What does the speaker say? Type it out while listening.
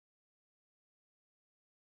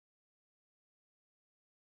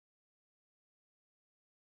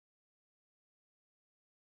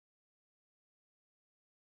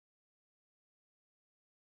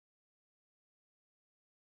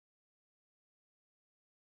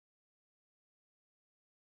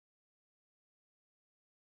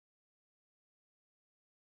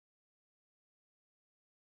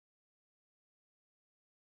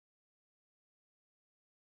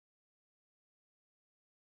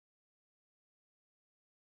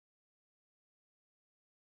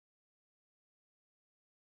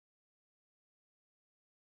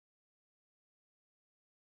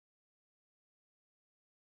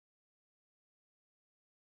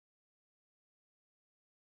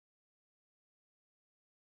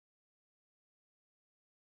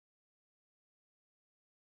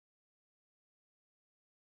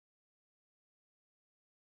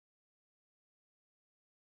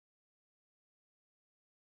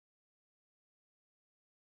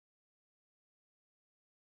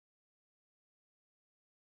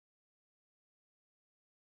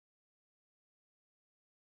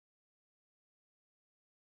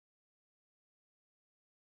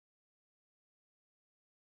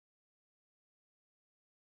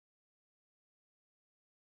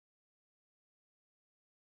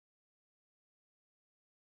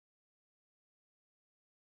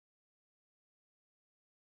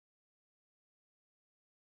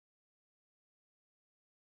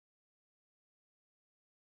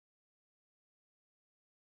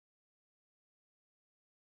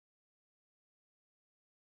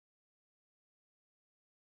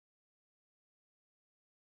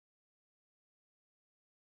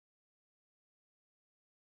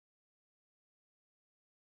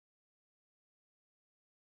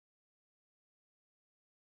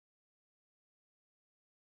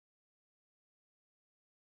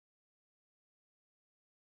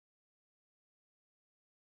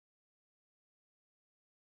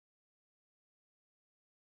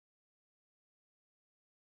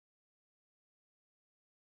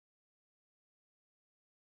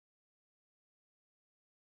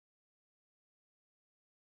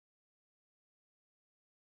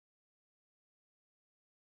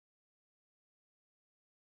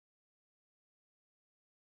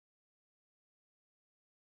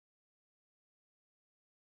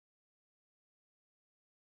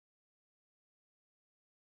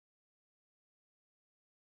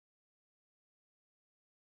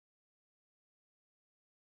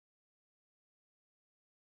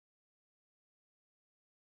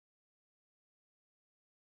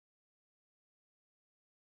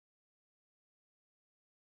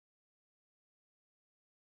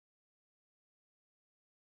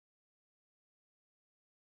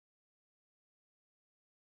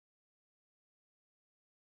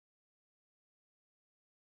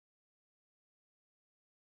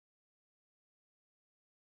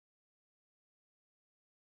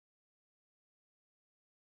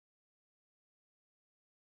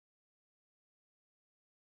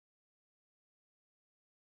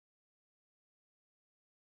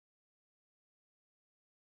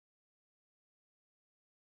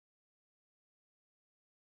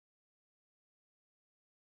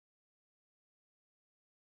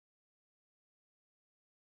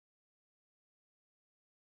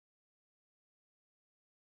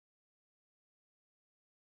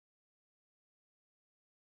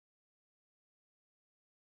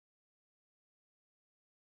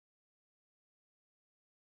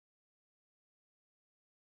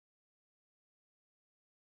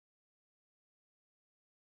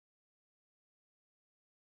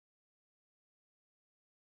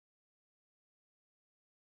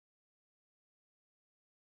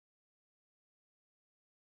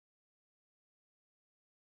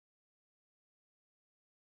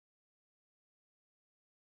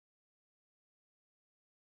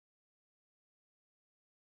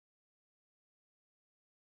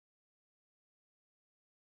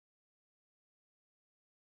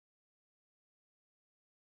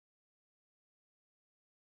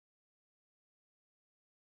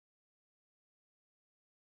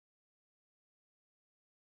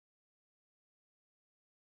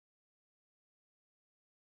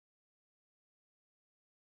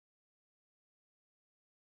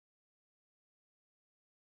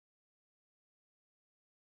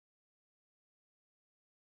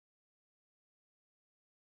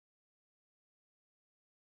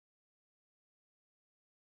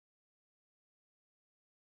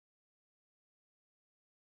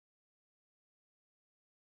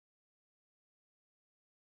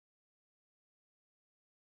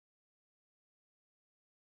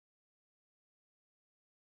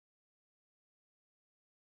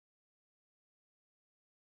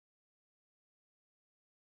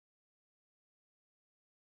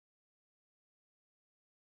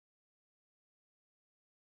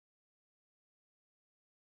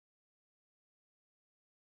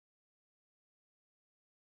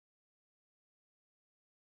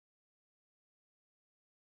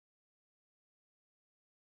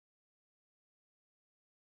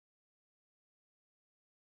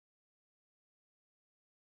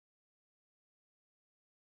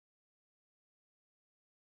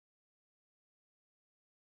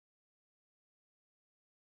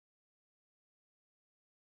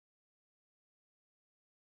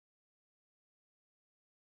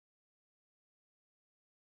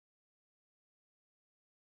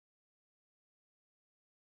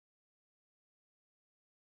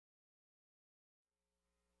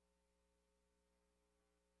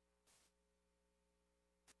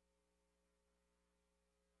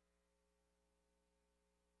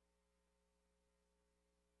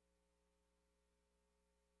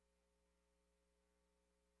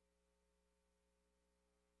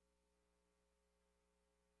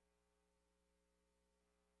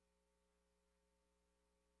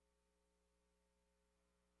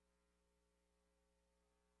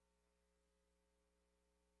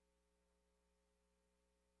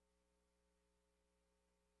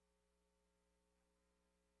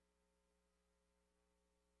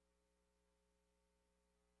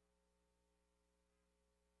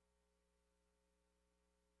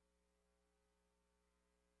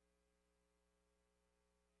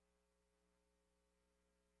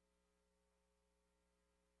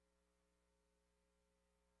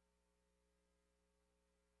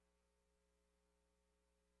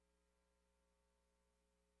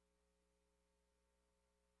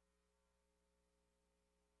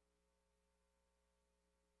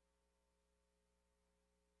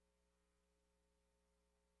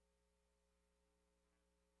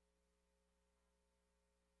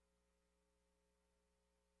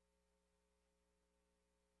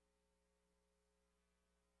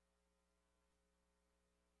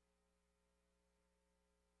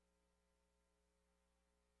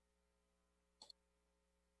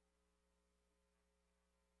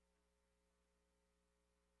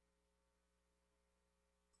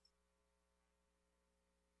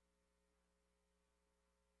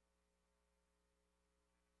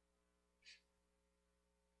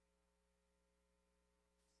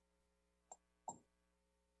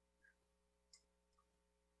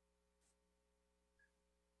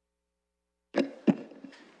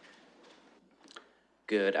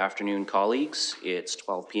Good afternoon, colleagues. It's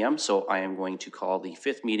 12 p.m., so I am going to call the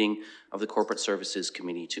 5th meeting of the Corporate Services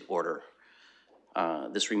Committee to order.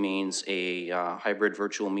 This remains a hybrid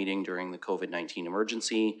virtual meeting during the COVID-19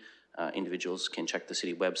 emergency. Individuals can check the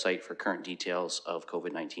city website for current details of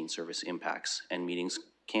COVID-19 service impacts, and meetings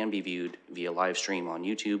can be viewed via live stream on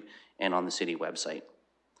YouTube and on the city website.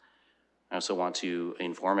 I also want to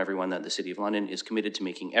inform everyone that the City of London is committed to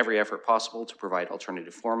making every effort possible to provide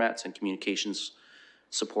alternative formats and communications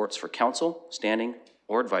supports for council, standing,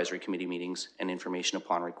 or advisory committee meetings and information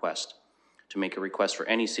upon request. To make a request for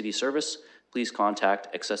any city service, please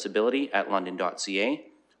contact accessibility@london.ca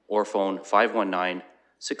or phone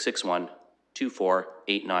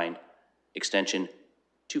 519-661-2489, extension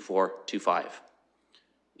 2425.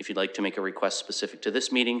 If you'd like to make a request specific to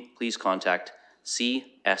this meeting, please contact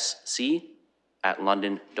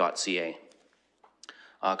csc@london.ca.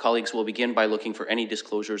 Colleagues, will begin by looking for any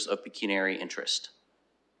disclosures of pecuniary interest.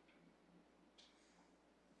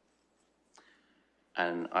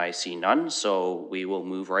 And I see none, so we will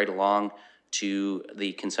move right along to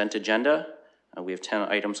the consent agenda. We have 10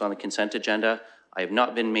 items on the consent agenda. I have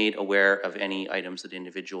not been made aware of any items that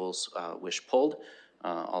individuals wish pulled.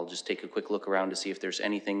 I'll just take a quick look around to see if there's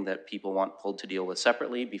anything that people want pulled to deal with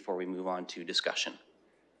separately before we move on to discussion.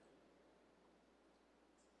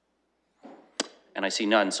 And I see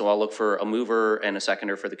none, so I'll look for a mover and a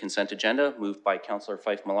seconder for the consent agenda. Moved by Councillor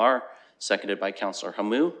Fife-Millar, seconded by Councillor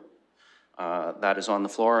Hamou. That is on the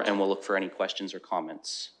floor, and we'll look for any questions or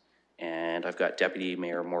comments. And I've got Deputy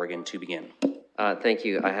Mayor Morgan to begin. Thank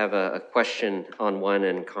you. I have a question on one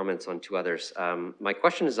and comments on two others. My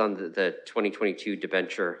question is on the 2022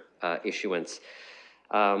 debenture issuance.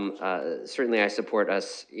 Certainly I support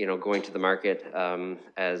us, going to the market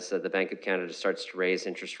as the Bank of Canada starts to raise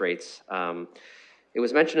interest rates. It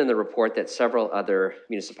was mentioned in the report that several other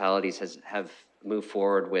municipalities have moved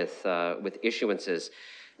forward with issuances.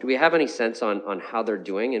 Do we have any sense on how they're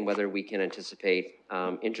doing and whether we can anticipate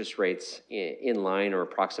interest rates in line or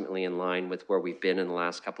approximately in line with where we've been in the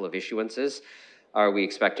last couple of issuances? Are we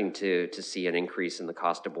expecting to see an increase in the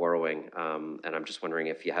cost of borrowing? And I'm just wondering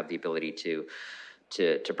if you have the ability to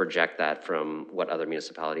project that from what other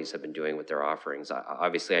municipalities have been doing with their offerings.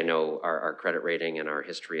 Obviously, I know our credit rating and our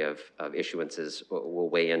history of issuances will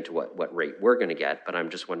weigh into what rate we're going to get, but I'm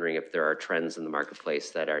just wondering if there are trends in the marketplace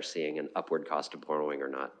that are seeing an upward cost of borrowing or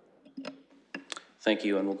not. Thank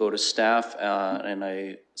you, and we'll go to staff, and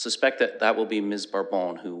I suspect that will be Ms.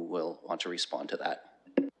 Barbone who will want to respond to that.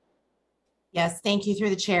 Yes, thank you through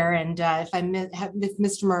the chair. And if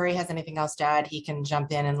Mr. Murray has anything else to add, he can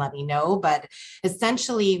jump in and let me know. But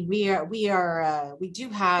essentially, we do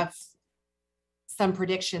have some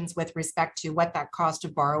predictions with respect to what that cost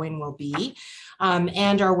of borrowing will be,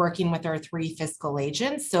 and are working with our 3 fiscal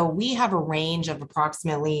agents. So we have a range of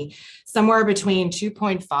approximately somewhere between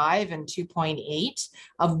 2.5 and 2.8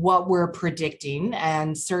 of what we're predicting.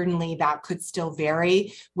 And certainly that could still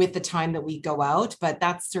vary with the time that we go out, but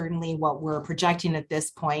that's certainly what we're projecting at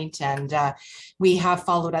this point. And we have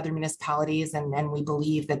followed other municipalities, and we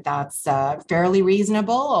believe that that's fairly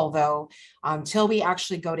reasonable, although until we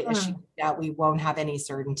actually go to issue that, we won't have any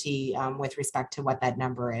certainty with respect to what that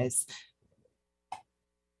number is.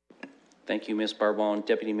 Thank you, Ms. Barbone.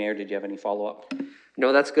 Deputy Mayor, did you have any follow-up?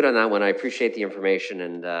 No, that's good on that one. I appreciate the information,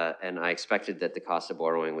 and I expected that the cost of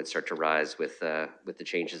borrowing would start to rise with the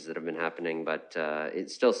changes that have been happening, but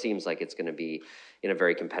it still seems like it's going to be in a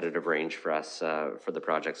very competitive range for us for the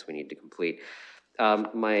projects we need to complete.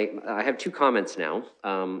 I have 2 comments now,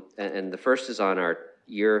 and the first is on our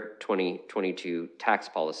year 2022 tax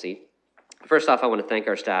policy. First off, I want to thank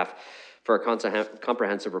our staff for a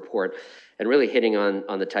comprehensive report and really hitting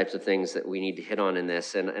on the types of things that we need to hit on in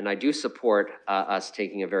this. And I do support us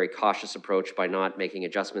taking a very cautious approach by not making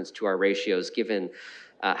adjustments to our ratios, given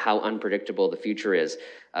how unpredictable the future is,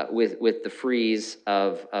 with the freeze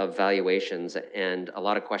of valuations and a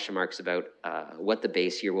lot of question marks about what the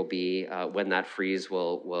base year will be, when that freeze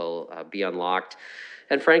will be unlocked.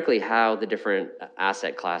 And frankly, how the different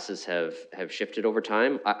asset classes have shifted over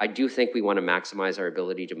time. I do think we want to maximize our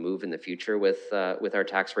ability to move in the future with our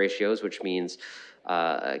tax ratios, which means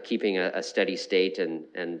keeping a steady state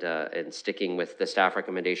and sticking with the staff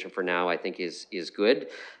recommendation for now, I think is good.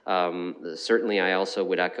 Certainly, I also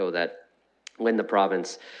would echo that when the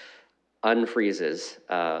province unfreezes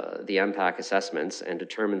the MPAC assessments and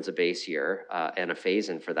determines a base year and a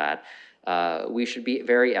phase-in for that, we should be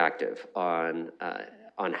very active on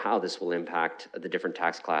how this will impact the different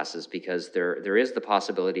tax classes, because there is the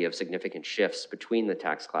possibility of significant shifts between the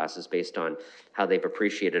tax classes based on how they've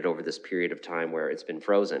appreciated over this period of time where it's been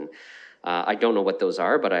frozen. I don't know what those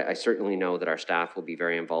are, but I certainly know that our staff will be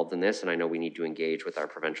very involved in this, and I know we need to engage with our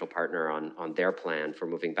provincial partner on their plan for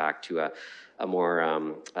moving back to a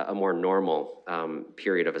more normal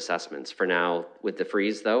period of assessments. For now, with the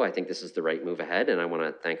freeze, though, I think this is the right move ahead, and I want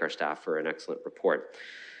to thank our staff for an excellent report.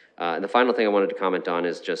 And the final thing I wanted to comment on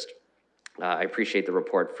is just I appreciate the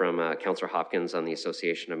report from Councillor Hopkins on the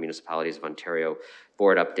Association of Municipalities of Ontario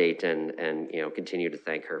board update, and continue to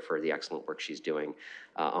thank her for the excellent work she's doing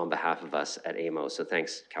on behalf of us at AMO. So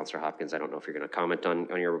thanks, Councillor Hopkins. I don't know if you're going to comment on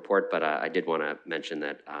your report, but I did want to mention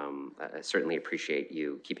that I certainly appreciate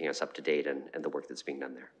you keeping us up to date and the work that's being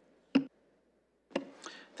done there.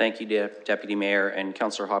 Thank you, Deputy Mayor. And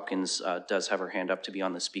Councillor Hopkins does have her hand up to be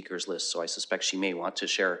on the speakers list, so I suspect she may want to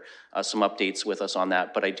share some updates with us on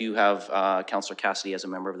that. But I do have Councillor Cassidy as a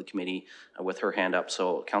member of the committee with her hand up.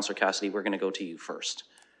 So Councillor Cassidy, we're going to go to you first.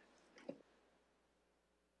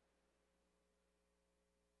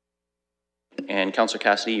 And Councillor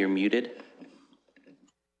Cassidy, you're muted.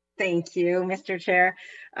 Thank you, Mr. Chair.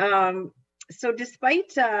 So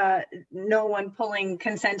despite no one pulling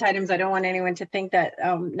consent items, I don't want anyone to think that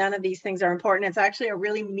none of these things are important. It's actually a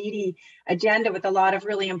really meaty agenda with a lot of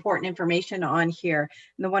really important information on here.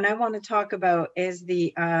 And the one I want to talk about is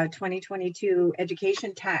the 2022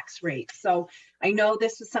 education tax rate. So I know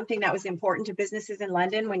this was something that was important to businesses in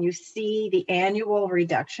London. When you see the annual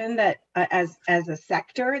reduction that as a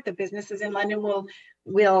sector, the businesses in London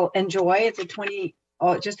will enjoy, it's a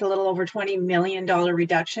just a little over $20 million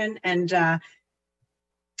reduction. And I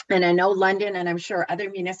know London, and I'm sure other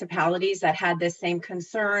municipalities that had this same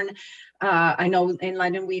concern. I know in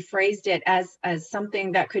London, we phrased it as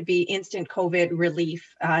something that could be instant COVID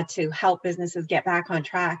relief to help businesses get back on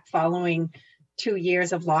track following 2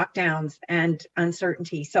 years of lockdowns and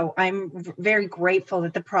uncertainty. So I'm very grateful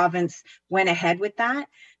that the province went ahead with that.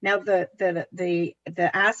 Now, the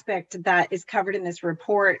aspect that is covered in this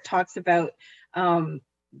report talks about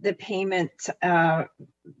the payment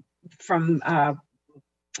from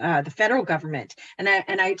the federal government. And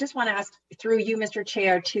I just want to ask through you, Mr.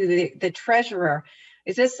 Chair, to the treasurer,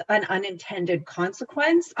 is this an unintended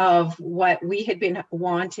consequence of what we had been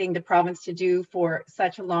wanting the province to do for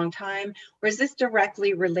such a long time? Or is this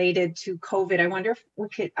directly related to COVID? I wonder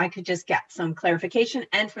if I could just get some clarification,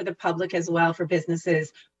 and for the public as well, for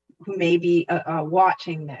businesses who may be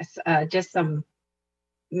watching this, just some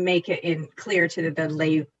make it clear to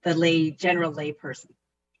the general lay person.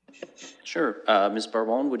 Sure. Ms.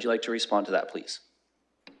 Barbone, would you like to respond to that, please?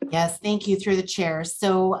 Yes, thank you, through the chair.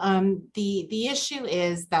 So the issue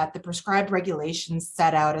is that the prescribed regulations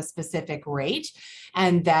set out a specific rate,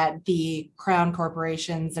 and that the Crown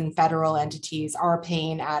corporations and federal entities are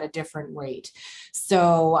paying at a different rate.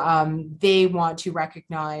 So they want to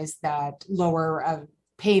recognize that lower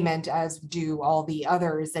payment as do all the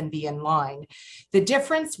others and be in line. The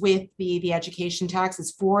difference with the education tax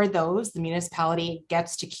is for those, the municipality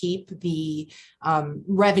gets to keep the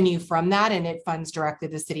revenue from that, and it funds directly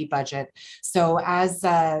the city budget. So as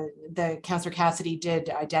the Councillor Cassidy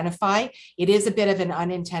did identify, it is a bit of an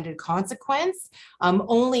unintended consequence,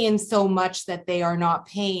 only in so much that they are not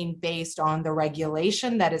paying based on the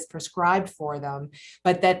regulation that is prescribed for them,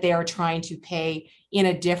 but that they are trying to pay in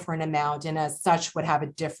a different amount, and as such would have a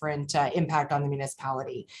different impact on the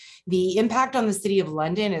municipality. The impact on the City of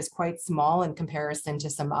London is quite small in comparison to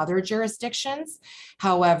some other jurisdictions.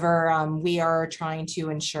 However, we are trying to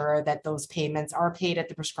ensure that those payments are paid at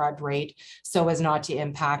the prescribed rate so as not to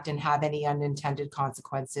impact and have any unintended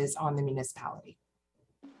consequences on the municipality.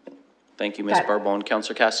 Thank you, Ms. Barbone.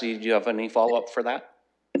 Councillor Cassidy, do you have any follow-up for that?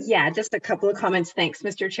 Yeah, just a couple of comments. Thanks,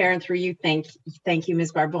 Mr. Chair, and through you, thank you,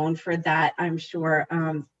 Ms. Barbone, for that. I'm sure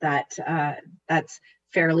that that's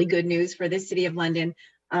fairly good news for the City of London,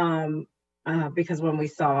 because when we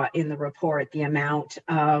saw in the report the amount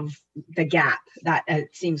of the gap, that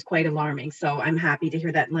seems quite alarming. So I'm happy to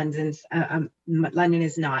hear that London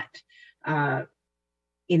is not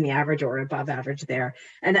in the average or above average there.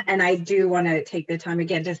 And I do want to take the time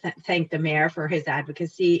again to thank the mayor for his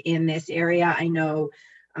advocacy in this area. I know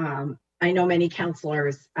many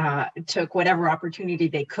councillors took whatever opportunity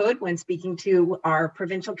they could when speaking to our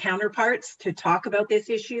provincial counterparts to talk about this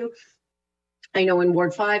issue. I know in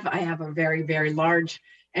Ward 5, I have a very, very large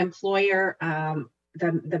employer,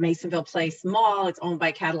 the Masonville Place Mall. It's owned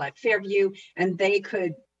by Cadillac Fairview, and they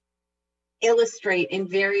could illustrate in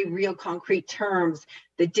very real concrete terms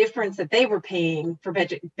the difference that they were paying for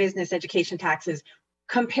business education taxes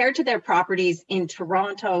compared to their properties in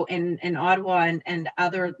Toronto and Ottawa and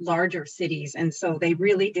other larger cities. And so they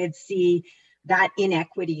really did see that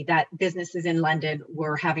inequity that businesses in London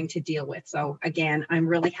were having to deal with. So again, I'm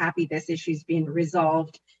really happy this issue is being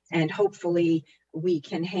resolved and hopefully we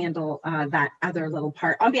can handle that other little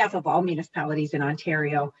part on behalf of all municipalities in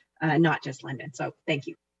Ontario, not just London. So thank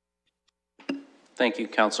you. Thank you,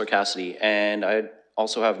 Councillor Cassidy. And I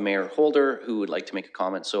also have Mayor Holder who would like to make a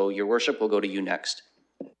comment. So Your Worship, we'll go to you next.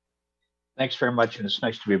 Thanks very much, and it's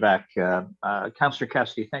nice to be back. Councillor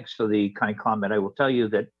Cassidy, thanks for the kind comment. I will tell you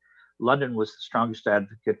that London was the strongest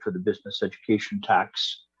advocate for the business education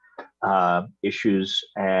tax issues,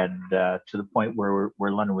 and to the point where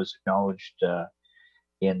London was acknowledged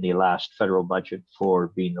in the last federal budget for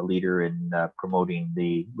being the leader in promoting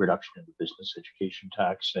the reduction of the business education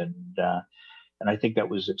tax, and I think that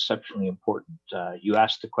was exceptionally important. You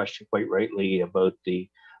asked the question quite rightly about the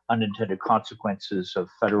unintended consequences of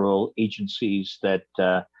federal agencies that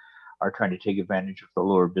are trying to take advantage of the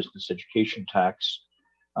lower business education tax.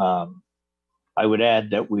 I would add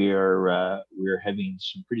that we're having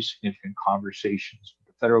some pretty significant conversations with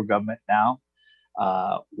the federal government now.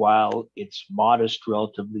 While it's modest,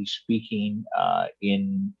 relatively speaking,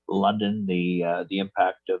 in London, the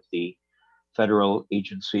impact of the federal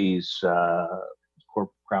agencies,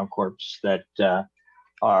 Crown Corps that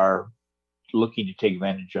are looking to take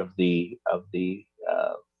advantage of the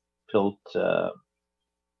PILT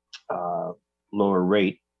lower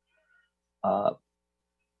rate.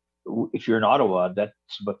 If you're in Ottawa,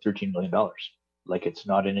 that's about $13 million. Like, it's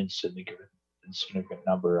not an insignificant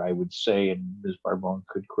number, I would say, and Ms. Barbone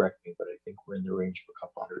could correct me, but I think we're in the range of a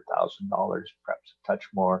couple $100,000, perhaps a touch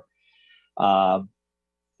more.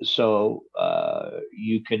 So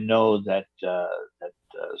you can know that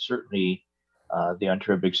certainly the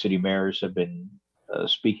Ontario Big City Mayors have been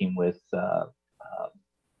speaking with the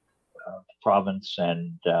province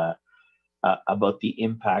and about the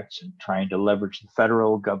impacts and trying to leverage the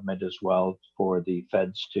federal government as well for the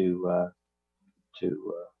feds to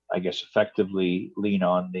I guess effectively lean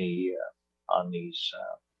on these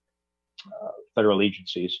federal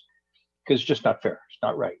agencies, because it's just not fair. It's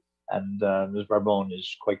not right. And Ms. Barbone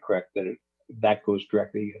is quite correct that that goes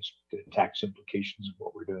directly against the tax implications of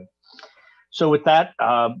what we're doing. So with that,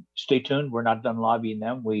 stay tuned. We're not done lobbying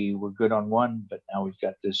them. We were good on one, but now we've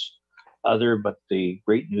got this other. But the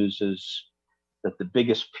great news is that the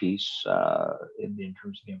biggest piece in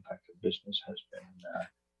terms of the impact of business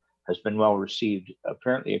has been well received.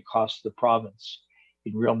 Apparently, it costs the province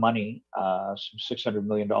in real money some $600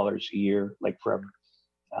 million a year, like forever,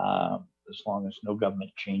 as long as no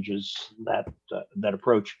government changes that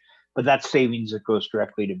approach. But that's savings that goes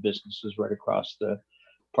directly to businesses right across the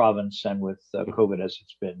province, and with COVID as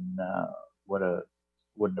it's been, what an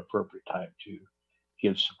appropriate time to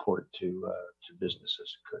give support to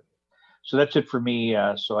businesses. So that's it for me.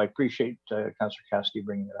 So I appreciate Councillor Cassidy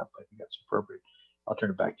bringing it up. I think that's appropriate. I'll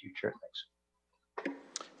turn it back to you, Chair. Thanks.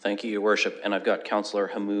 Thank you, Your Worship. And I've got Councillor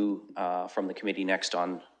Hamou from the committee next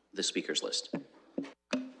on the speakers list.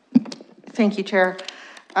 Thank you, Chair.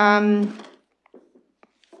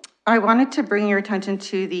 I wanted to bring your attention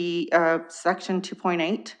to the section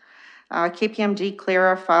 2.8, KPMG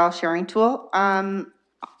Clara file sharing tool.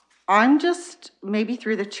 I'm just, maybe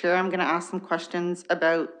through the chair, I'm going to ask some questions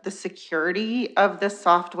about the security of this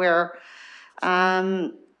software.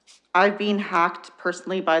 I've been hacked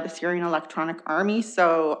personally by the Syrian Electronic Army,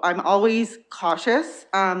 so I'm always cautious.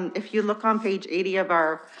 If you look on page 80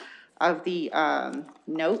 of the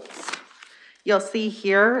notes, you'll see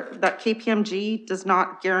here that KPMG does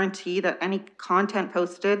not guarantee that any content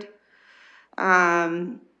posted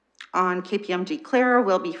on KPMG Clara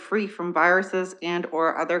will be free from viruses and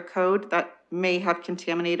or other code that may have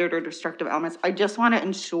contaminated or destructive elements. I just want to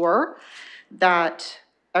ensure that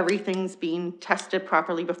everything's being tested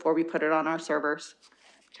properly before we put it on our servers.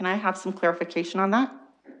 Can I have some clarification on that?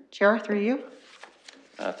 Chair, through you.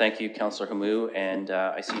 Thank you, Councillor Hamou. And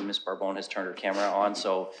I see Ms. Barbone has turned her camera on.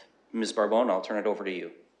 So Ms. Barbone, I'll turn it over to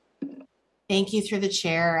you. Thank you through the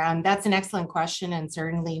chair. That's an excellent question, and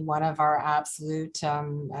certainly one of our absolute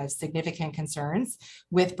significant concerns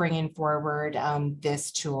with bringing forward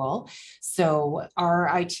this tool. So our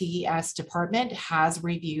ITS department has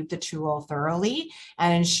reviewed the tool thoroughly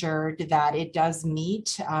and ensured that it does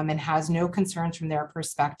meet and has no concerns from their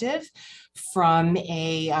perspective from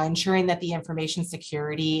ensuring that the information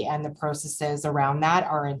security and the processes around that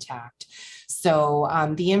are intact. So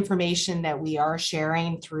the information that we are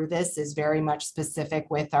sharing through this is very much specific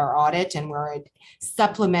with our audit, and we're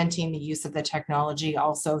supplementing the use of the technology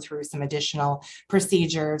also through some additional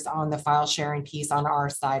procedures on the file sharing piece on our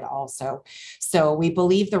side also. So we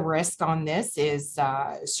believe the risk on this is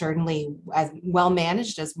certainly as well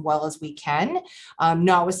managed as well as we can,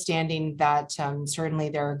 notwithstanding that certainly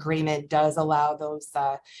their agreement does allow those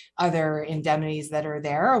other indemnities that are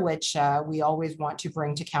there, which we always want to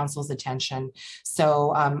bring to council's attention.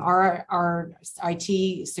 So our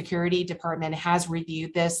IT security department has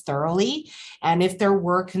reviewed this thoroughly, and if there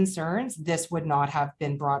were concerns, this would not have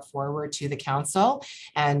been brought forward to the council,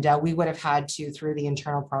 and we would have had to, through the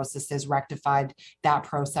internal processes, rectified that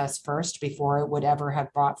process first before it would ever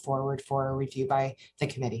have brought forward for a review by the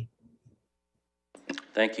committee.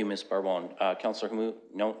 Thank you, Ms. Barbon. Councillor Hammoud,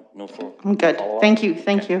 no I'm good. Thank you.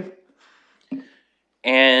 Thank you.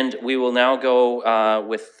 And we will now go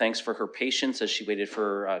with thanks for her patience as she waited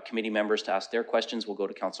for committee members to ask their questions. We'll go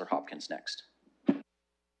to Councillor Hopkins next.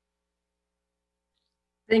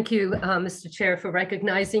 Thank you, Mr. Chair, for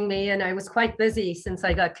recognizing me. And I was quite busy since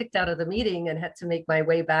I got kicked out of the meeting and had to make my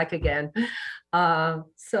way back again. Thank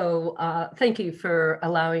you for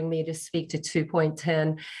allowing me to speak to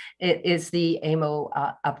 2.10. It is the AMO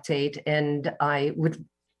update, and I would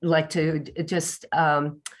like to just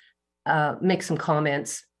make some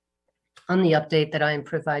comments on the update that I am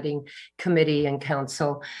providing committee and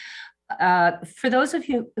council. For those of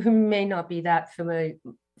you who may not be that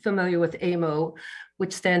familiar with AMO,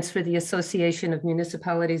 which stands for the Association of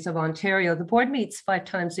Municipalities of Ontario, the board meets 5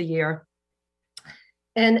 times a year.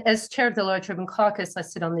 And as chair of the Large Urban Caucus, I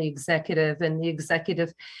sit on the executive, and the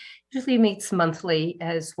executive usually meets monthly,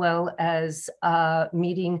 as well as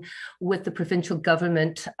meeting with the provincial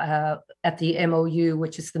government at the MOU,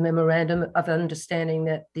 which is the Memorandum of Understanding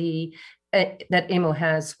that that AMO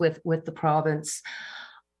has with the province.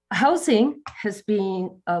 Housing has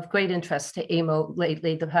been of great interest to AMO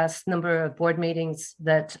lately. The past number of board meetings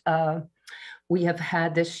that we have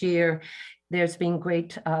had this year, there's been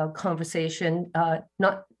great conversation,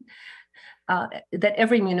 that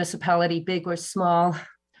every municipality, big or small,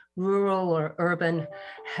 rural or urban,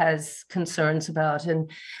 has concerns about.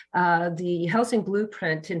 And the housing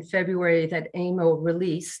blueprint in February that AMO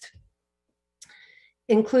released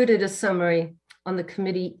included a summary on the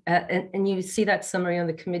committee, and you see that summary on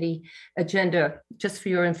the committee agenda. Just for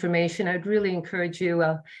your information, I'd really encourage you,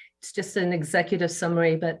 it's just an executive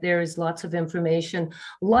summary, but there is lots of information,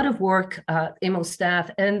 a lot of work, AMO staff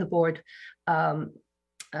and the board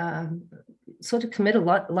sort of commit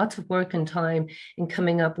lots of work and time in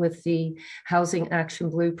coming up with the Housing Action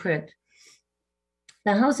Blueprint.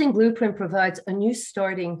 The Housing Blueprint provides a new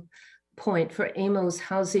starting point for AMO's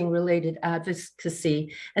housing-related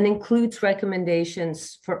advocacy and includes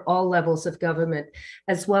recommendations for all levels of government,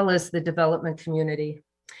 as well as the development community.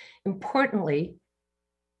 Importantly,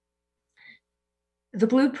 the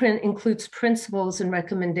blueprint includes principles and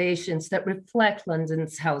recommendations that reflect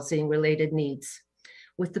London's housing-related needs.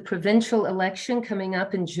 With the provincial election coming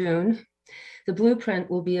up in June, the blueprint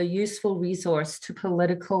will be a useful resource to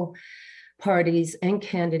political parties and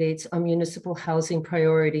candidates on municipal housing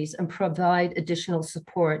priorities and provide additional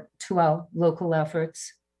support to our local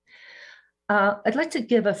efforts. I'd like to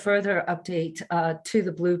give a further update to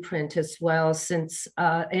the blueprint as well, since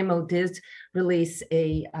AMO did release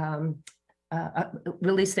their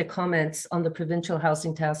comments on the Provincial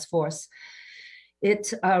Housing Task Force.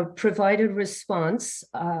 It provided a response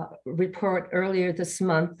report earlier this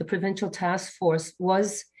month. The Provincial Task Force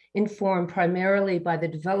was informed primarily by the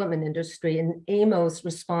development industry, and AMO's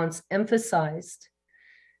response emphasized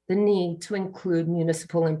the need to include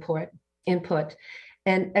municipal input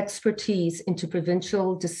and expertise into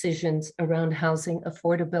provincial decisions around housing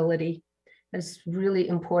affordability. It's really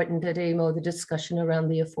important at AMO, the discussion around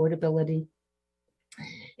the affordability.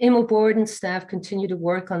 AMO board and staff continue to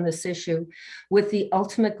work on this issue with the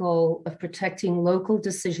ultimate goal of protecting local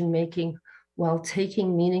decision-making while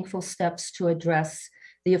taking meaningful steps to address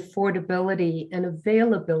the affordability and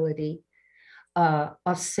availability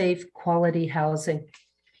of safe, quality housing.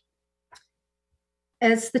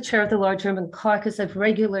 As the chair of the Large Urban Caucus, I have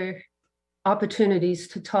regular opportunities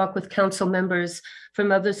to talk with council members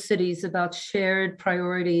from other cities about shared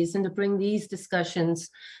priorities and to bring these discussions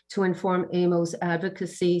to inform AMO's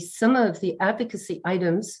advocacy. Some of the advocacy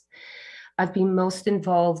items I've been most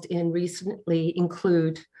involved in recently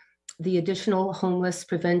include the additional homeless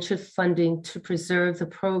prevention funding to preserve the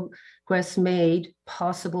progress made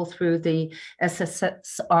possible through the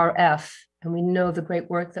SSRF. And we know the great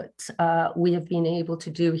work that we have been able to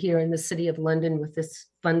do here in the City of London with this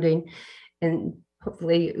funding. And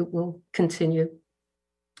hopefully it will continue.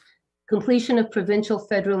 Completion of provincial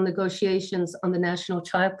federal negotiations on the national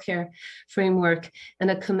childcare framework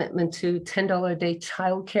and a commitment to $10 a day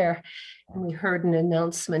childcare. And we heard an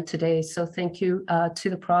announcement today. So thank you to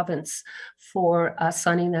the province for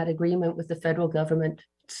signing that agreement with the federal government.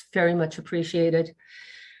 It's very much appreciated.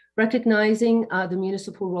 Recognizing the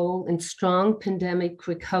municipal role in strong pandemic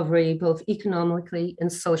recovery, both economically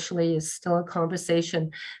and socially, is still a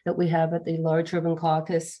conversation that we have at the Large Urban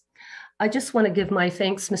Caucus. I just want to give my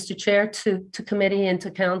thanks, Mr. Chair, to committee and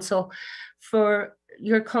to council for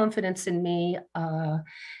your confidence in me.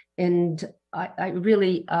 And I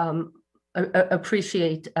really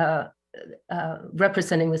appreciate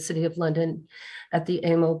representing the City of London at the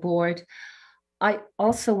AMO board. I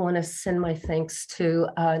also want to send my thanks to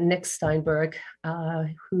Nick Steinberg,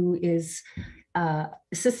 who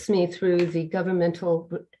assists me through the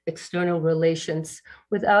governmental external relations.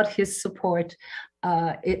 Without his support,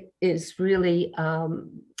 it is really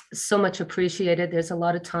so much appreciated. There's a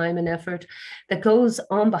lot of time and effort that goes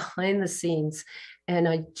on behind the scenes. And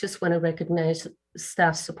I just want to recognize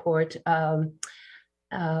staff support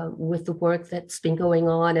with the work that's been going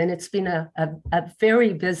on. And it's been a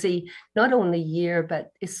very busy, not only year,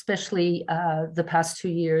 but especially the past 2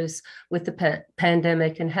 years with the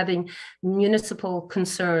pandemic, and having municipal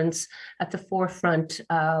concerns at the forefront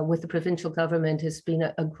with the provincial government has been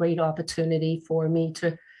a great opportunity for me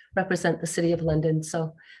to represent the City of London.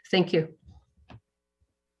 So thank you.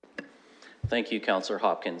 Thank you, Councillor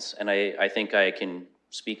Hopkins. And I think I can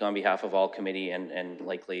speak on behalf of all committee and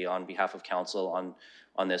likely on behalf of council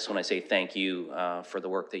on this when I say thank you for the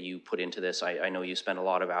work that you put into this. I know you spent a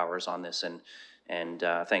lot of hours on this, and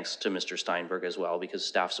thanks to Mr. Steinberg as well, because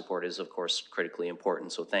staff support is of course critically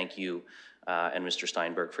important. So thank you and Mr.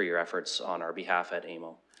 Steinberg for your efforts on our behalf at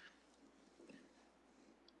AMO.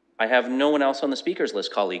 I have no one else on the speakers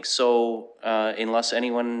list, colleagues. So unless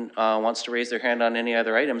anyone wants to raise their hand on any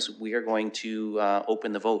other items, we are going to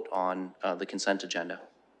open the vote on the consent agenda.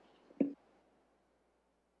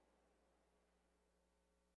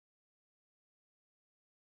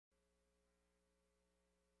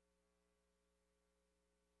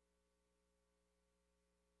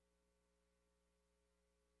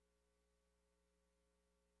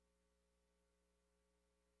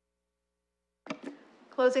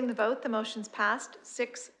 Closing the vote, the motion's passed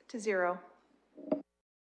 6-0.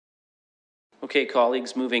 Okay,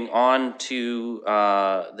 colleagues, moving on to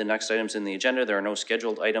the next items in the agenda. There are no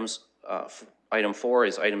scheduled items. Item 4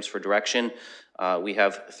 is items for direction. We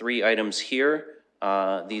have 3 items here.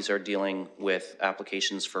 These are dealing with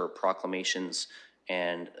applications for proclamations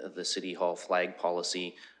and the City Hall flag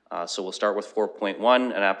policy. So we'll start with 4.1,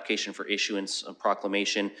 an application for issuance of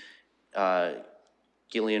proclamation,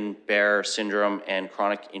 Guillain-Barré syndrome and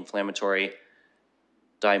chronic inflammatory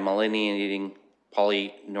demyelinating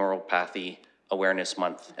polyneuropathy Awareness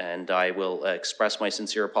Month. And I will express my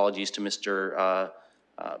sincere apologies to Mr.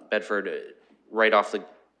 Bedford right off the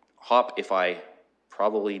hop if I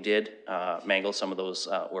probably did mangle some of those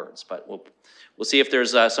words, but we'll see if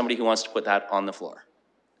there's somebody who wants to put that on the floor.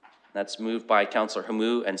 That's moved by Councillor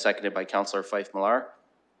Hamou and seconded by Councillor Fife-Millar.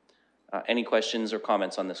 Any questions or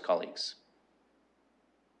comments on this, colleagues?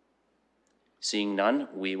 Seeing none,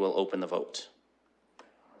 we will open the vote.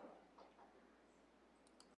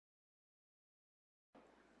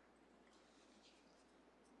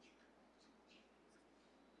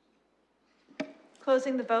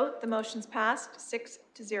 Closing the vote, the motion's passed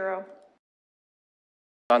 6-0.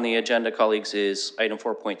 On the agenda, colleagues, is item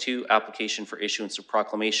 4.2, application for issuance of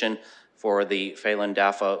proclamation for the Phelan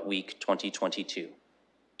Dafa Week 2022.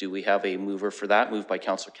 Do we have a mover for that? Moved by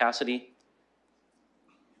Councillor Cassidy.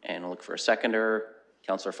 And I'll look for a seconder,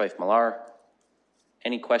 Councillor Fife-Millar.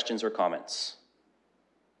 Any questions or comments?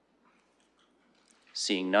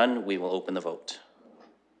 Seeing none, we will open the vote.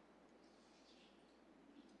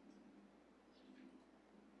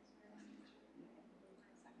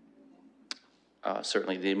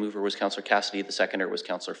 Certainly, the mover was Councillor Cassidy, the seconder was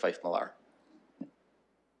Councillor Fife-Millar.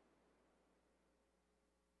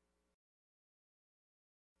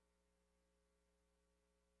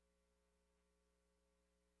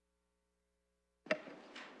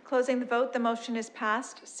 Closing the vote, the motion is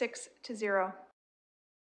passed 6-0.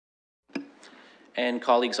 And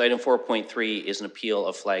colleagues, item 4.3 is an appeal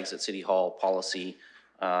of flags at City Hall policy.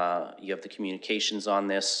 You have the communications on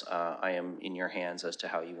this. I am in your hands as to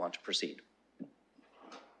how you want to proceed.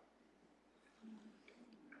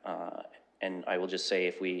 And I will just say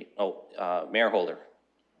if we, Mayor Holder,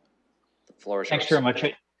 the floor is yours. Thanks very much.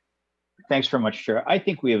 Thanks very much, Chair. I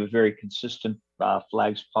think we have a very consistent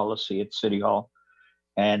flags policy at City Hall.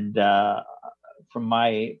 And from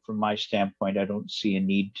my standpoint, I don't see a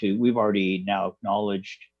need to. We've already now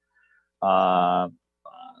acknowledged the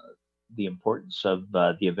importance of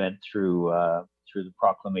the event through the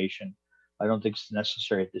proclamation. I don't think it's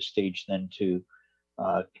necessary at this stage then to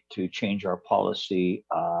change our policy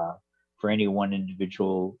for any one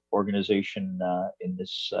individual organization in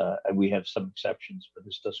this. We have some exceptions, but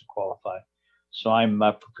this doesn't qualify. So I'm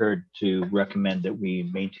prepared to recommend that we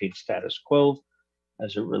maintain status quo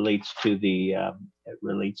as it relates to the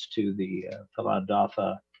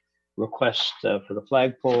Philadelphia request for the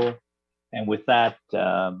flagpole, and with that,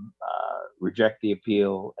 reject the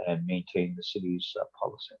appeal and maintain the city's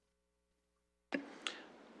policy.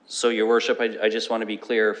 So, Your Worship, I just want to be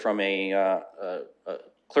clear from a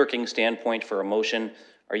clerking standpoint for a motion.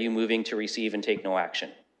 Are you moving to receive and take no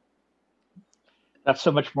action? That's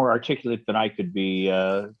so much more articulate than I could be,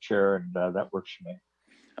 Chair, and that works for me.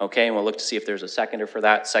 Okay, and we'll look to see if there's a seconder for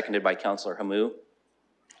that, seconded by Councillor Hamou.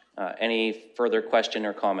 Any further question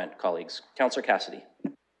or comment, colleagues? Councillor Cassidy.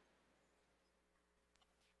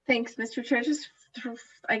 Thanks, Mr. Chair. Just,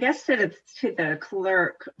 I guess to the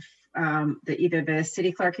clerk, either the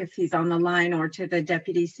city clerk if he's on the line, or to the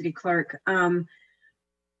deputy city clerk.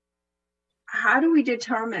 How do we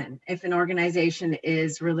determine if an organization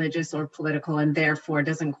is religious or political and therefore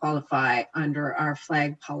doesn't qualify under our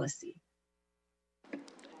flag policy?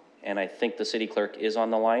 And I think the city clerk is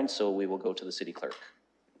on the line, so we will go to the city clerk.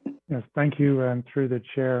 Yes, thank you, and through the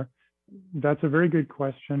chair. That's a very good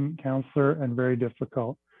question, Councillor, and very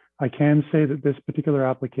difficult. I can say that this particular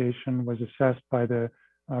application was assessed by the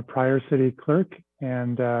prior city clerk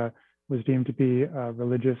and was deemed to be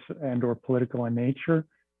religious and or political in nature,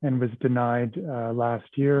 and was denied last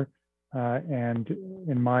year. And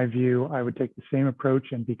in my view, I would take the same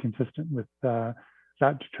approach and be consistent with that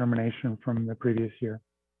determination from the previous year.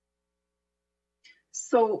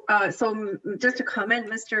 So just a comment,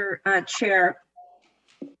 Mr. Chair,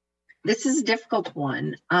 this is a difficult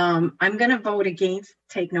one. I'm going to vote against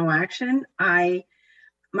take no action. My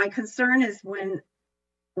concern is when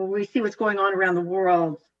we see what's going on around the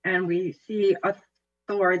world and we see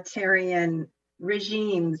authoritarian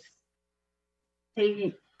regimes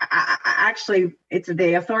actually, it's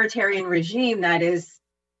the authoritarian regime that is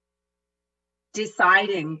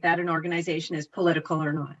deciding that an organization is political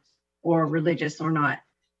or not, or religious or not.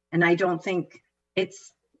 And I don't think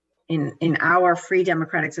it's in our free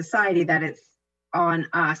democratic society that it's on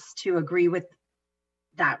us to agree with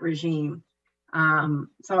that regime.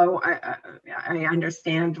 So I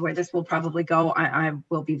understand where this will probably go. I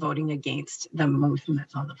will be voting against the motion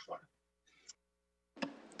that's on the floor.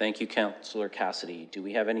 Thank you, Councillor Cassidy. Do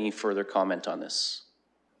we have any further comment on this?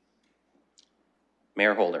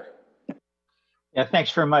 Mayor Holder. Yeah,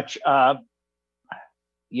 thanks very much.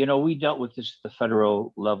 You know, we dealt with this at the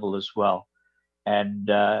federal level as well. And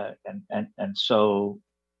so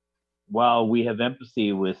while we have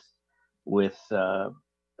empathy with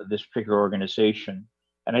this particular organization,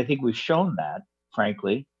 and I think we've shown that,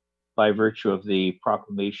 frankly, by virtue of the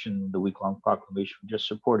proclamation, the week-long proclamation we just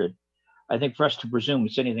supported, I think for us to presume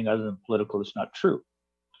it's anything other than political is not true.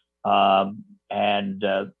 I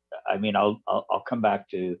mean, I'll come back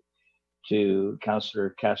to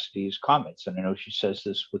Councillor Cassidy's comments, and I know she says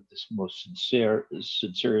this with this most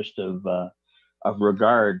sincerest of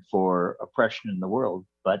regard for oppression in the world,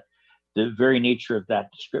 but the very nature of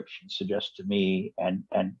that description suggests to me, and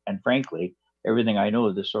frankly, everything I know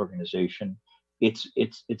of this organization,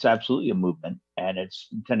 it's absolutely a movement, and it's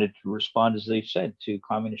intended to respond, as they said, to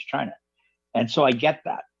communist China. And so I get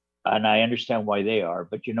that, and I understand why they are.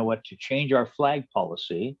 But you know what? To change our flag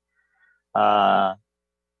policy to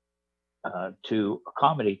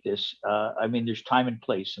accommodate this, I mean, there's time and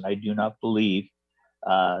place, and I do not believe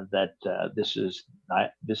that this is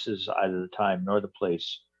either the time nor the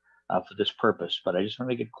place for this purpose. But I just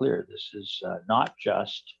want to make it clear: this is not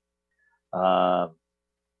just a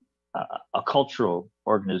cultural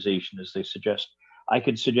organization, as they suggest. I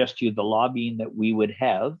could suggest to you the lobbying that we would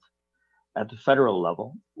have at the federal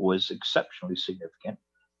level was exceptionally significant,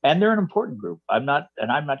 and they're an important group. I'm not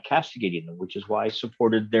castigating them, which is why I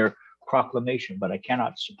supported their proclamation. But I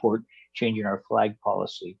cannot support changing our flag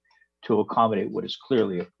policy to accommodate what is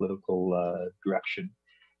clearly a political direction.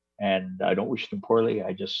 And I don't wish them poorly.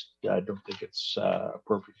 I just don't think it's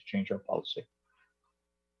appropriate to change our policy.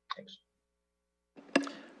 Thanks.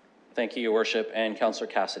 Thank you, Your Worship. And Councillor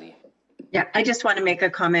Cassidy. Yeah, I just want to make a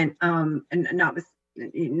comment, and not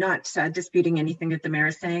disputing anything that the mayor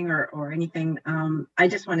is saying or anything. I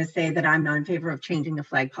just want to say that I'm not in favor of changing the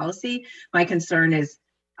flag policy. My concern is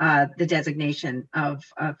the designation of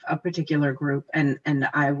a particular group, and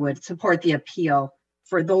I would support the appeal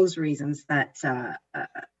for those reasons that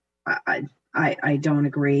I don't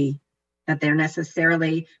agree that they're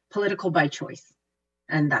necessarily political by choice.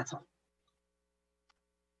 And that's all.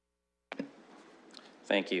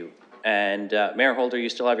 Thank you. And Mayor Holder, you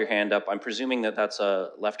still have your hand up. I'm presuming that that's a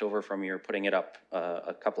leftover from your putting it up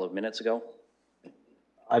a couple of minutes ago.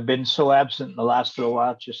 I've been so absent in the last little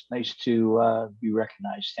while. It's just nice to be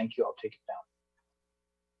recognized. Thank you. I'll take it down.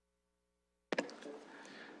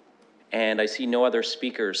 And I see no other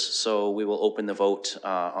speakers, so we will open the vote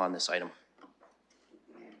on this item.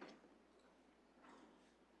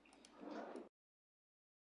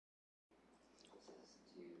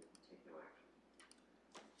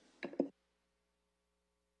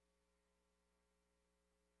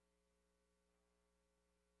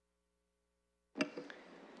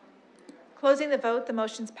 Closing the vote, the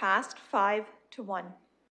motion's passed 5-1.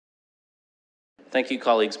 Thank you,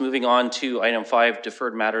 colleagues. Moving on to item 5,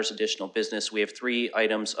 deferred matters, additional business. We have 3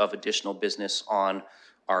 items of additional business on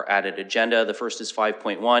our added agenda. The first is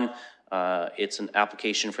 5.1. It's an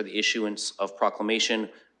application for the issuance of proclamation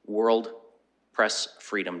World Press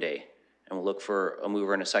Freedom Day. And we'll look for a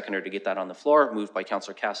mover and a seconder to get that on the floor. Moved by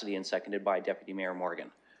Councillor Cassidy and seconded by Deputy Mayor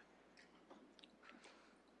Morgan.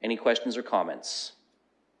 Any questions or comments?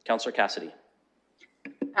 Councillor Cassidy.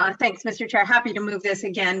 Thanks, Mr. Chair. Happy to move this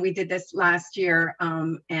again. We did this last year.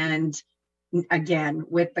 And again,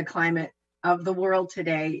 with the climate of the world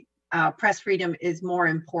today, press freedom is more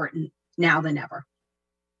important now than ever.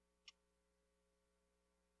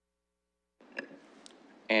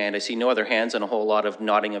 And I see no other hands and a whole lot of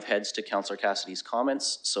nodding of heads to Councillor Cassidy's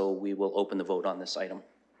comments, so we will open the vote on this item.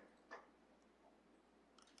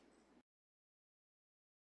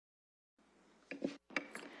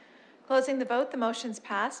 Closing the vote, the motion's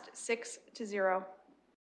passed 6-0.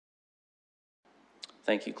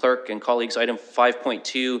 Thank you, Clerk. And colleagues, item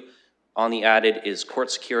 5.2 on the added is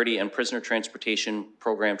Court Security and Prisoner Transportation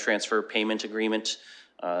Program Transfer Payment Agreement.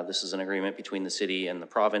 This is an agreement between the city and the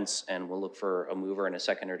province, and we'll look for a mover and a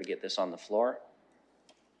seconder to get this on the floor.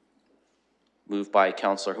 Moved by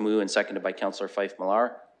Councillor Hamou and seconded by Councillor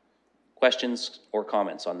Fife-Millar. Questions or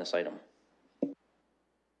comments on this item?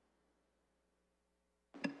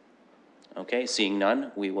 Okay, seeing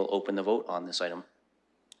none, we will open the vote on this item.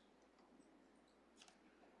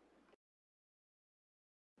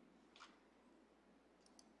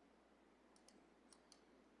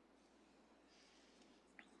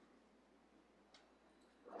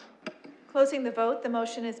 Closing the vote, the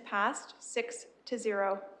motion is passed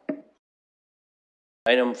 6-0.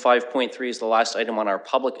 Item 5.3 is the last item on our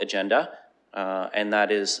public agenda, and that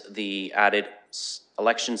is the added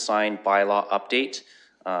election sign bylaw update.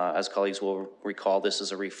 As colleagues will recall, this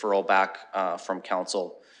is a referral back from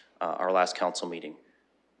council, our last council meeting.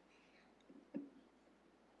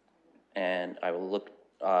 And I will look,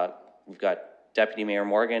 we've got Deputy Mayor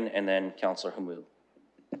Morgan and then Councillor Hamou.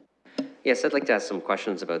 Yes, I'd like to ask some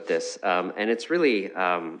questions about this. And it's really,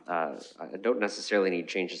 I don't necessarily need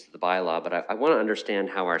changes to the bylaw, but I want to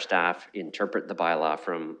understand how our staff interpret the bylaw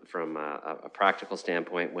from a practical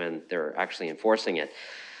standpoint when they're actually enforcing it.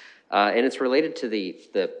 And it's related to the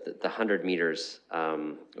 100 meters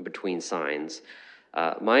between signs.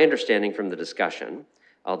 My understanding from the discussion,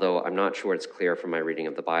 although I'm not sure it's clear from my reading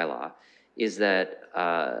of the bylaw, is that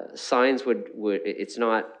signs it's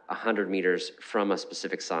not 100 meters from a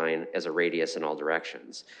specific sign as a radius in all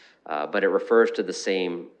directions, but it refers to the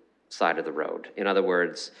same side of the road. In other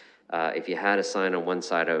words, if you had a sign on one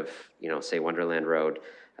side of, say Wonderland Road,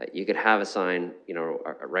 you could have a sign,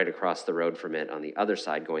 right across the road from it on the other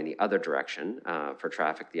side going the other direction for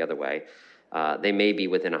traffic the other way. They may be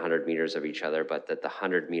within 100 meters of each other, but that the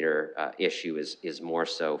 100-meter issue is more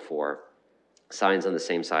so for signs on the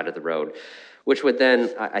same side of the road, which would then,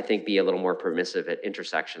 I think, be a little more permissive at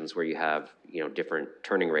intersections where you have, different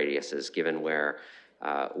turning radiuses, given where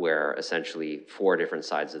essentially 4 different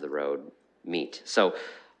sides of the road meet. So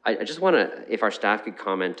I just want to, if our staff could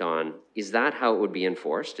comment on, is that how it would be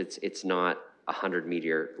enforced? It's not a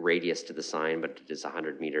 100-meter radius to the sign, but it is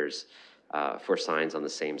 100 meters for signs on the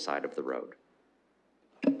same side of the road.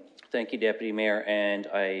 Thank you, Deputy Mayor. And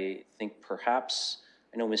I think perhaps,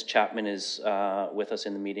 I know Ms. Chapman is with us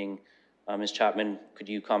in the meeting. Ms. Chapman, could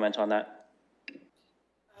you comment on that?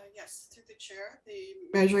 Yes, through the chair. The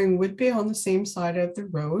measuring would be on the same side of the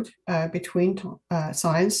road between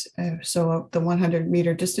signs, so the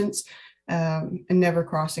 100-meter distance, and never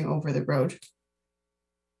crossing over the road.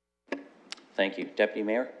 Thank you. Deputy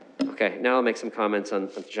Mayor? Okay, now I'll make some comments on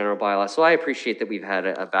the general bylaw. So I appreciate that we've had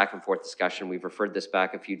a back and forth discussion. We've referred this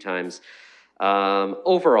back a few times.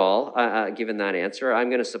 Overall, given that answer, I'm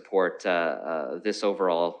going to support this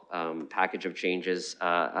overall package of changes.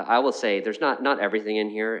 I will say there's not everything in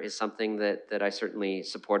here is something that I certainly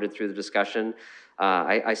supported through the discussion.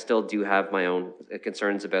 I still do have my own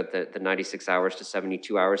concerns about the 96 hours to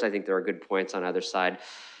 72 hours. I think there are good points on either side.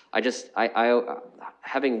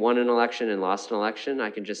 Having won an election and lost an election,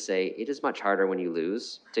 I can just say it is much harder when you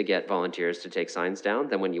lose to get volunteers to take signs down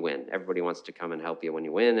than when you win. Everybody wants to come and help you when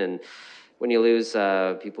you win, and when you lose,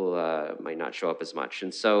 people might not show up as much.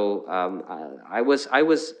 And so I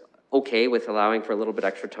was okay with allowing for a little bit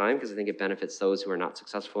extra time because I think it benefits those who are not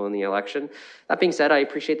successful in the election. That being said, I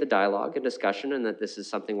appreciate the dialogue and discussion and that this is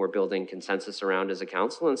something we're building consensus around as a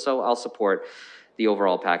council. And so I'll support the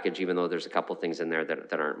overall package, even though there's a couple things in there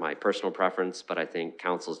that aren't my personal preference, but I think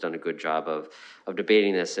council's done a good job of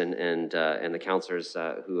debating this and the councilors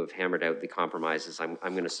who have hammered out the compromises, I'm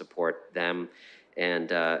going to support them and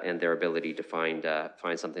their ability to find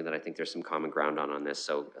something that I think there's some common ground on this.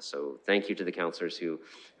 So thank you to the councillors who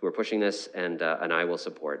are pushing this, and I will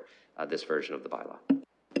support this version of the bylaw.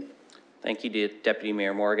 Thank you, Deputy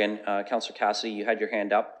Mayor Morgan. Councillor Cassidy, you had your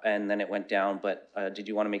hand up and then it went down, but did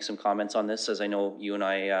you want to make some comments on this, as I know you and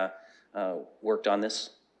I worked on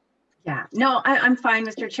this? Yeah, no, I'm fine,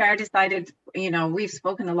 Mr. Chair. I decided, we've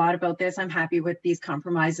spoken a lot about this. I'm happy with these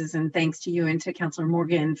compromises, and thanks to you and to Councillor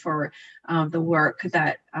Morgan for the work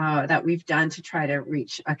that we've done to try to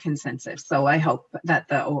reach a consensus. So I hope that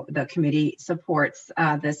the committee supports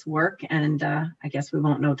this work, and I guess we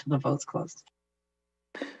won't know till the vote's closed.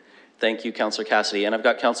 Thank you, Councillor Cassidy. And I've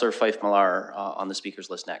got Councillor Fife Millar on the speakers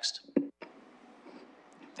list next.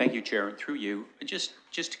 Thank you, Chair, and through you, just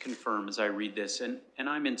to confirm as I read this, and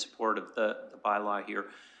I'm in support of the bylaw here,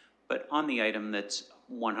 but on the item that's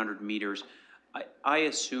 100 meters, I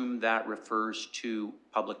assume that refers to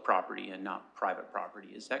public property and not private property.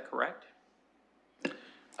 Is that correct?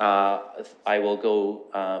 I will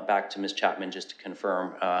go back to Ms. Chapman just to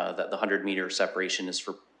confirm that the 100-meter separation is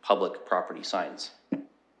for public property signs.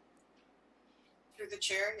 Through the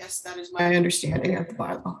chair, yes, that is my understanding of the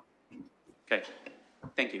bylaw. Okay.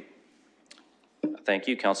 Thank you. Thank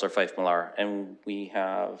you, Councillor Fife Millar. And we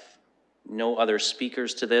have no other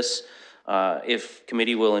speakers to this. If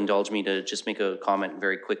committee will indulge me to just make a comment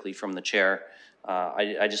very quickly from the chair.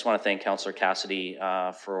 I just want to thank Councillor Cassidy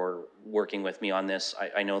for working with me on this.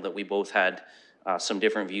 I know that we both had some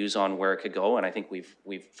different views on where it could go, and I think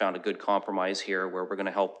we've found a good compromise here where we're going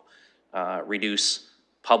to help reduce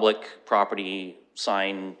public property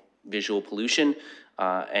sign visual pollution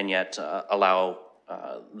and yet allow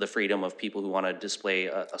the freedom of people who want to display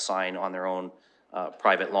a sign on their own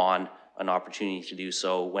private lawn an opportunity to do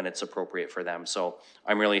so when it's appropriate for them. So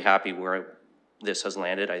I'm really happy where this has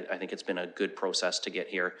landed. I think it's been a good process to get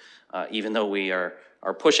here. Even though we are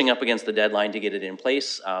pushing up against the deadline to get it in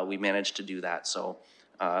place, we managed to do that. So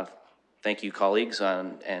thank you, colleagues.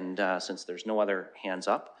 And since there's no other hands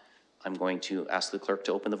up, I'm going to ask the clerk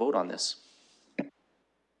to open the vote on this.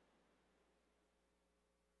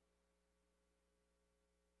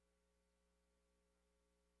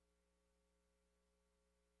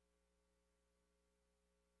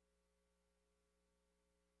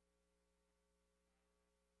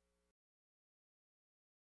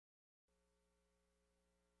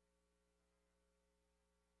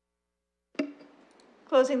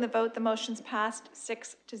 Closing the vote, the motion's passed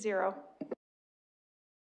 6-0.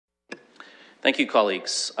 Thank you,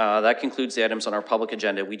 colleagues. That concludes the items on our public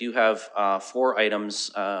agenda. We do have 4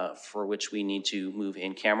 items for which we need to move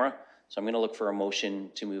in camera. So I'm going to look for a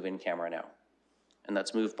motion to move in camera now. And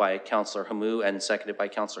that's moved by Councillor Hamou and seconded by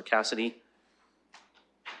Councillor Cassidy.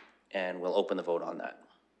 And we'll open the vote on that.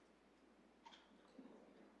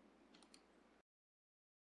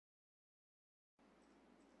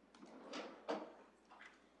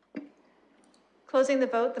 Closing the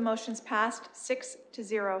vote, the motion's passed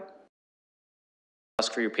 6-0.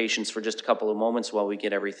 Ask for your patience for just a couple of moments while we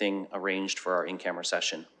get everything arranged for our in-camera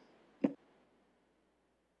session.